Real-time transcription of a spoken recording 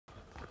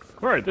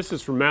All right, this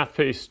is from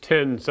MathPace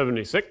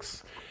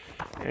 1076,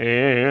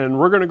 and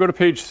we're going to go to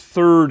page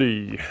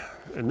 30.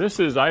 And this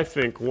is, I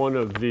think, one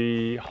of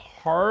the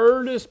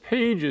hardest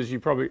pages you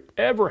probably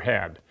ever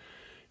had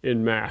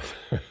in math.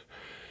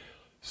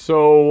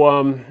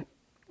 And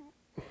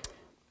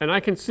I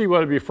can see why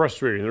it'd be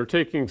frustrating. They're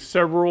taking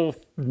several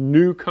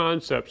new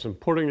concepts and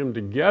putting them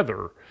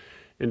together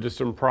into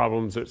some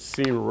problems that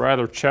seem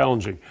rather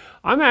challenging.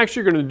 I'm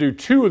actually going to do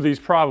 2 of these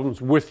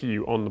problems with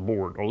you on the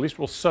board, or at least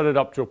we'll set it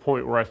up to a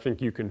point where I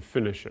think you can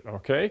finish it,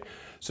 okay?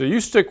 So you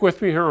stick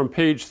with me here on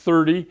page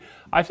 30.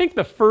 I think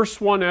the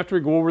first one, after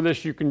we go over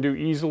this, you can do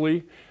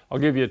easily. I'll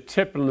give you a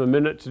tip in a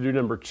minute to do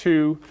number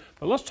 2,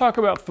 but let's talk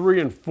about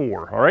 3 and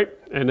 4, all right?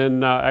 And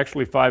then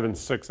actually 5 and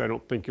 6 I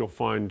don't think you'll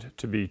find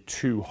to be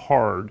too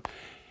hard.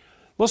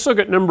 Let's look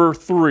at number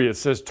 3. It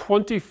says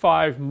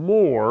 25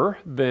 more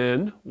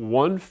than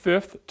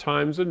 1/5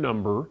 times a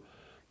number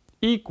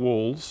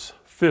equals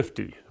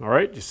 50. All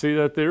right, you see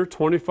that there?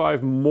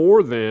 25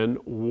 more than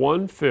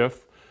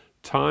 1/5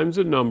 times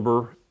a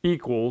number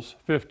equals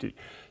 50.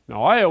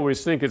 Now I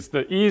always think it's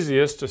the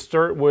easiest to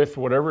start with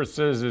whatever it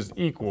says is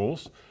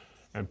equals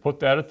and put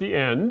that at the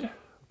end,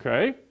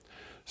 okay?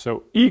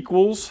 So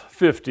equals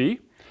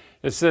 50.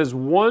 It says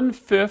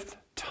 1/5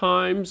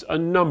 times a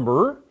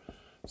number.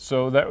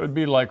 So that would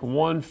be like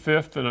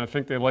 1/5, and I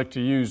think they like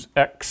to use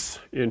x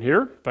in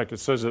here. In fact, it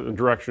says it in the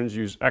directions,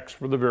 use x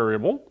for the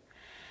variable.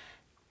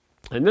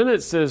 And then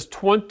it says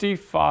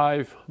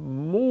 25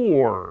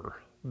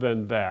 more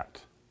than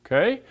that,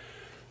 okay?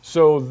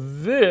 So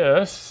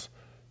this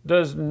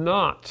does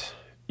not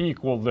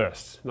equal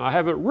this. Now I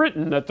have it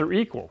written that they're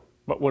equal,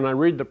 but when I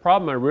read the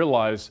problem I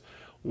realize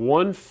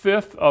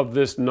 1/5 of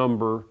this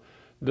number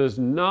does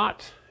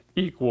not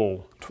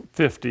equal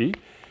 50.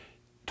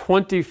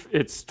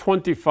 It's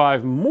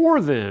 25 more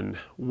than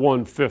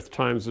 1/5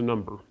 times the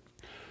number.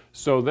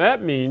 So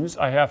that means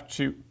I have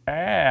to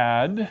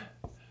add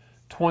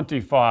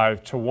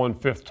 25 to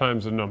 1/5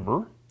 times the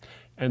number,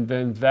 and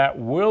then that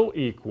will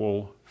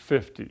equal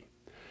 50.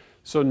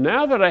 So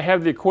now that I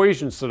have the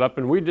equation set up,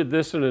 and we did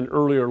this in an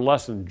earlier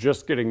lesson,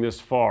 just getting this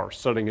far,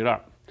 setting it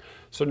up.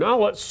 So now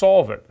let's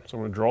solve it. So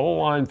I'm going to draw a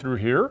line through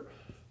here,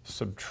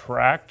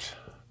 subtract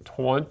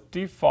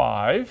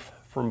 25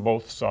 from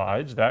both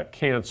sides, that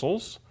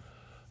cancels.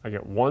 I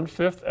get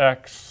 1/5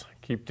 x,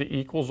 keep the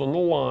equals on the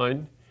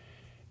line,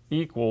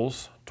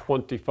 equals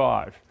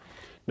 25.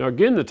 Now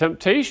again, the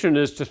temptation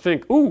is to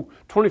think, ooh,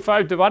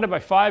 25 divided by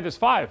 5 is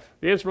 5.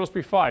 The answer must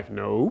be 5.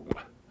 Nope,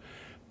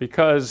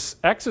 because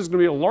x is going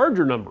to be a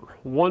larger number.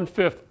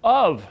 1/5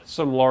 of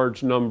some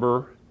large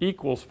number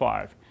equals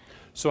 5.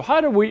 So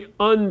how do we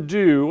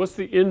undo, what's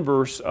the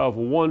inverse of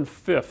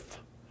 1/5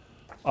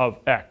 of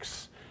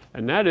x?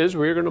 And that is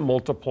we're going to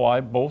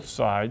multiply both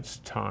sides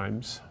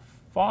times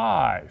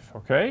 5,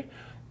 okay?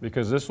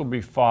 Because this will be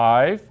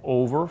 5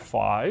 over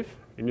 5.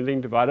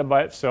 Anything divided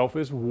by itself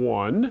is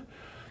 1.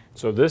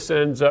 So this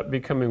ends up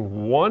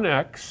becoming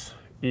 1x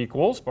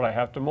equals, but I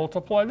have to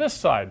multiply this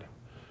side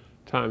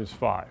times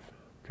 5,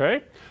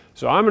 okay?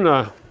 So I'm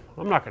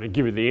not going to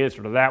give you the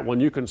answer to that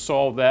one. You can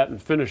solve that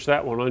and finish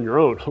that one on your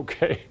own,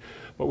 okay?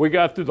 But we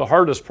got through the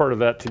hardest part of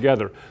that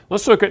together.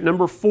 Let's look at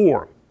number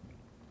 4.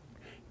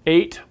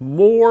 8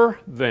 more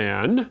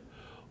than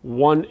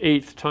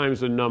 1/8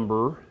 times a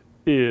number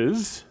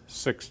is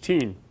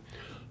 16.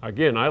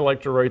 Again, I like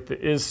to write the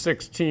is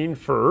 16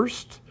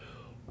 first.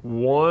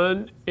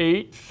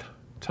 1/8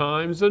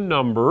 times a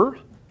number,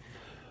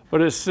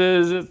 but it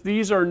says that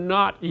these are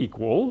not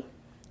equal.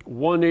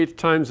 1/8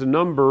 times a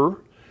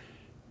number,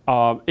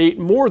 8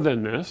 more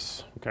than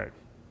this, okay.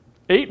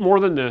 8 more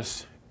than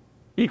this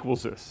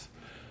equals this.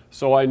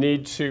 So I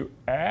need to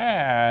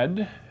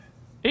add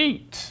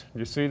 8.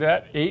 You see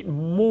that? 8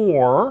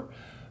 more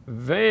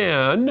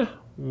than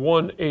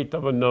 1/8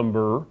 of a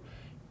number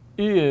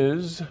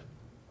is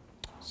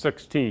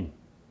 16.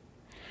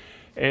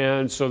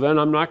 And so then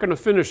I'm not going to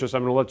finish this.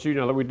 I'm going to let you,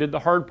 now that we did the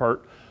hard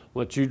part,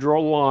 let you draw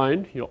a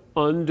line. You'll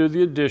undo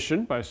the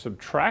addition by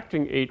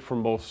subtracting 8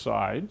 from both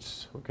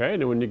sides. Okay,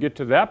 and then when you get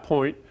to that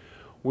point,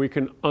 we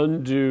can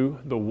undo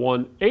the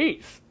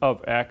 1/8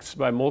 of x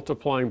by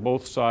multiplying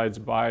both sides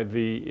by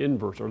the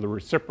inverse, or the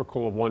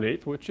reciprocal of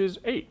 1/8, which is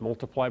 8.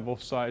 Multiply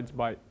both sides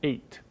by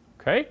 8,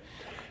 okay?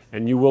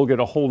 And you will get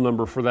a whole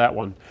number for that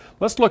one.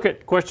 Let's look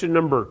at question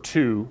number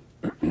 2.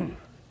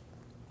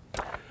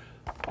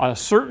 A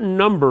certain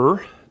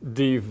number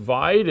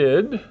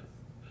divided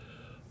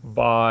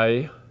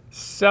by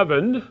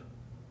 7,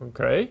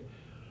 okay,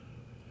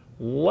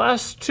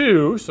 less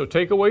 2, so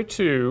take away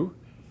 2,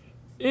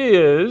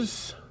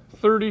 is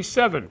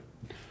 37.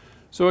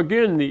 So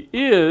again, the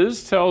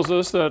is tells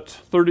us that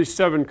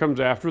 37 comes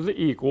after the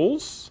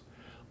equals.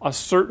 A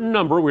certain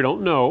number, we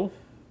don't know,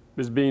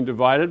 is being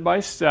divided by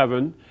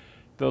 7.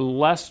 The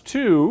less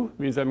 2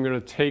 means I'm going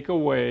to take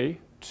away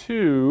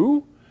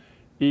 2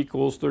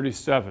 equals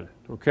 37,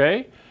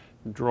 okay?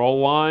 Draw a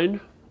line,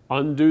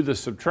 undo the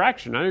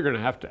subtraction. Now you're going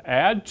to have to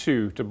add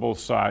 2 to both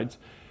sides.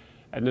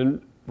 And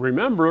then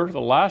remember,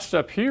 the last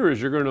step here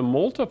is you're going to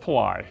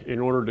multiply in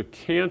order to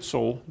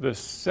cancel this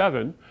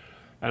 7.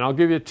 And I'll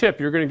give you a tip,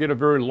 you're going to get a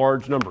very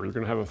large number. You're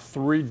going to have a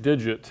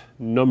 3-digit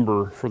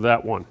number for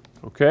that one,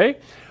 okay?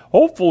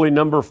 Hopefully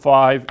number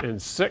 5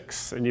 and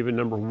 6 and even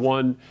number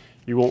 1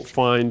 you won't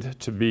find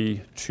to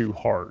be too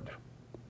hard.